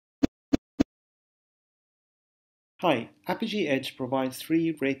Hi, Apigee Edge provides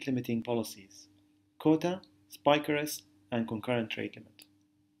three rate limiting policies: quota, spike arrest, and concurrent rate limit.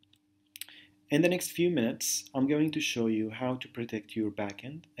 In the next few minutes, I'm going to show you how to protect your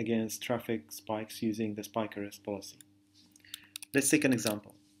backend against traffic spikes using the spike arrest policy. Let's take an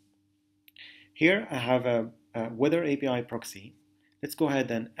example. Here I have a weather API proxy. Let's go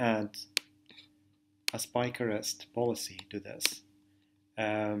ahead and add a spike arrest policy to this.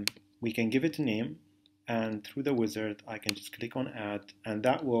 We can give it a name, and through the wizard I can just click on add, and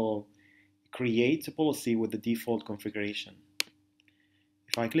that will create a policy with the default configuration.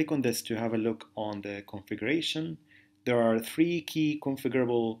 If I click on this to have a look on the configuration, there are three key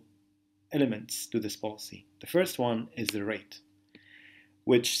configurable elements to this policy. The first one is the rate,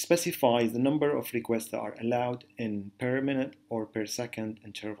 which specifies the number of requests that are allowed in per minute or per second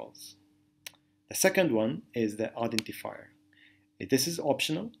intervals. The second one is the identifier. This is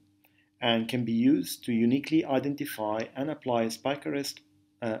optional and can be used to uniquely identify and apply spike arrest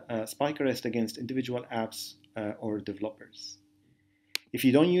against individual apps or developers. If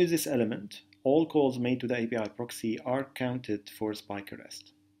you don't use this element, all calls made to the API proxy are counted for spike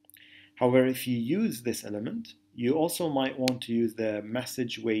arrest. However, if you use this element, you also might want to use the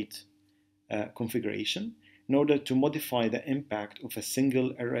message weight configuration in order to modify the impact of a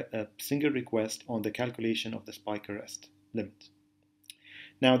single request on the calculation of the spike arrest limit.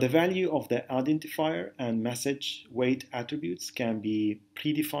 Now, the value of the identifier and message weight attributes can be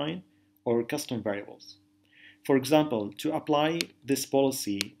predefined or custom variables. For example, to apply this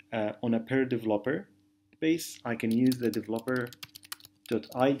policy on a per developer base, I can use the developer.id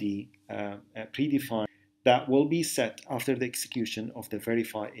predefined that will be set after the execution of the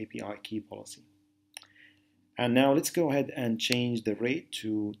verify API key policy. And now let's go ahead and change the rate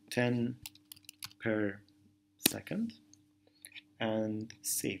to 10 per second and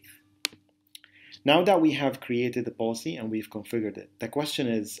save. Now that we have created the policy and we've configured it, the question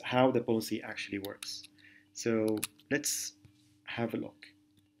is how the policy actually works. So let's have a look.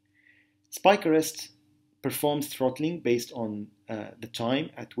 Spike arrest performs throttling based on the time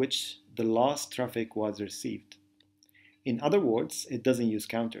at which the last traffic was received. In other words, it doesn't use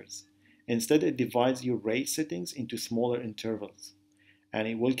counters. Instead, it divides your rate settings into smaller intervals, and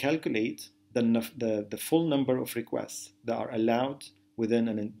it will calculate the full number of requests that are allowed within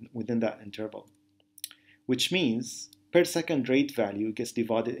that interval, which means per second rate value gets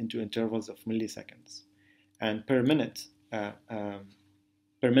divided into intervals of milliseconds, and per minute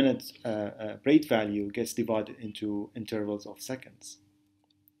rate value gets divided into intervals of seconds.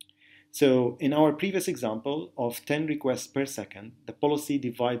 So in our previous example of 10 requests per second, the policy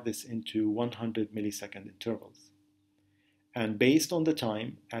divides this into 100 millisecond intervals. And based on the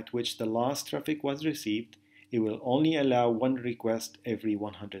time at which the last traffic was received, it will only allow one request every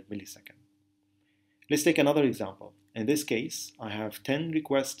 100 milliseconds. Let's take another example. In this case, I have 10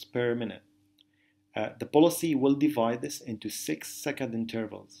 requests per minute. The policy will divide this into 6-second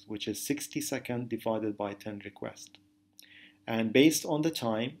intervals, which is 60 seconds divided by 10 requests. And based on the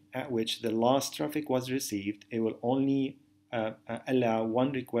time at which the last traffic was received, it will only allow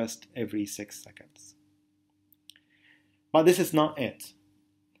one request every 6 seconds. But this is not it.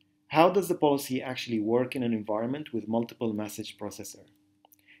 How does the policy actually work in an environment with multiple message processors?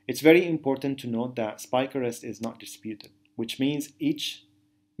 It's very important to note that spike arrest is not disputed, which means each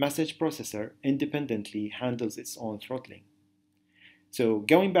message processor independently handles its own throttling. So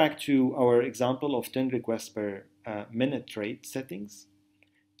going back to our example of 10 requests per minute rate settings,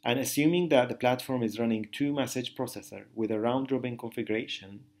 and assuming that the platform is running 2 message processors with a round-robin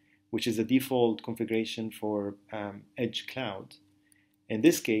configuration, which is the default configuration for Edge Cloud, in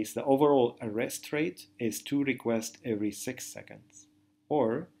this case, the overall arrest rate is 2 requests every 6 seconds,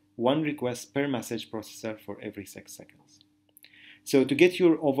 or 1 request per message processor for every 6 seconds. So to get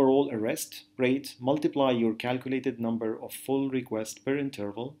your overall arrest rate, multiply your calculated number of full requests per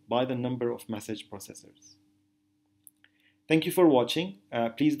interval by the number of message processors. Thank you for watching.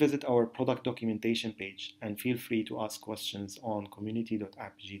 Please visit our product documentation page and feel free to ask questions on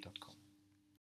community.apigee.com.